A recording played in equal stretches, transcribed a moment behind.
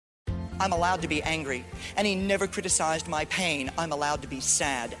I'm allowed to be angry. And he never criticized my pain. I'm allowed to be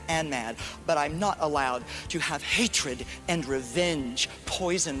sad and mad. But I'm not allowed to have hatred and revenge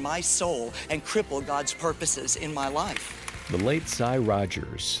poison my soul and cripple God's purposes in my life. The late Cy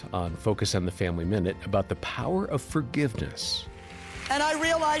Rogers on Focus on the Family Minute about the power of forgiveness. And I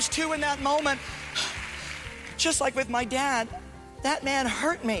realized, too, in that moment, just like with my dad, that man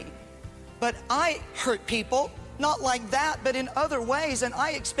hurt me. But I hurt people, not like that, but in other ways, and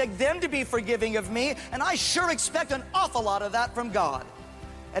I expect them to be forgiving of me, and I sure expect an awful lot of that from God.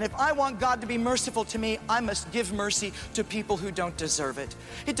 And if I want God to be merciful to me, I must give mercy to people who don't deserve it.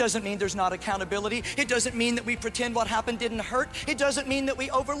 It doesn't mean there's not accountability. It doesn't mean that we pretend what happened didn't hurt. It doesn't mean that we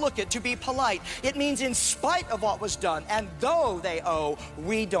overlook it to be polite. It means in spite of what was done, and though they owe,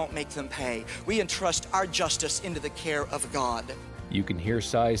 we don't make them pay. We entrust our justice into the care of God. You can hear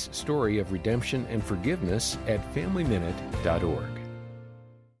Cy's story of redemption and forgiveness at FamilyMinute.org.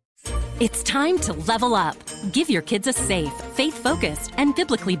 It's time to level up. Give your kids a safe, faith-focused, and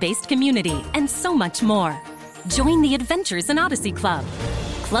biblically based community, and so much more. Join the Adventures in Odyssey Club.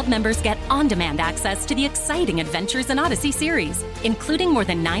 Club members get on-demand access to the exciting Adventures in Odyssey series, including more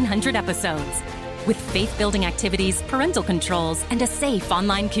than 900 episodes. With faith-building activities, parental controls, and a safe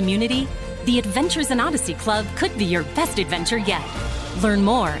online community, the Adventures in Odyssey Club could be your best adventure yet. Learn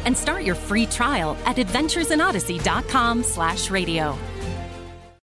more and start your free trial at adventuresinodyssey.com/radio.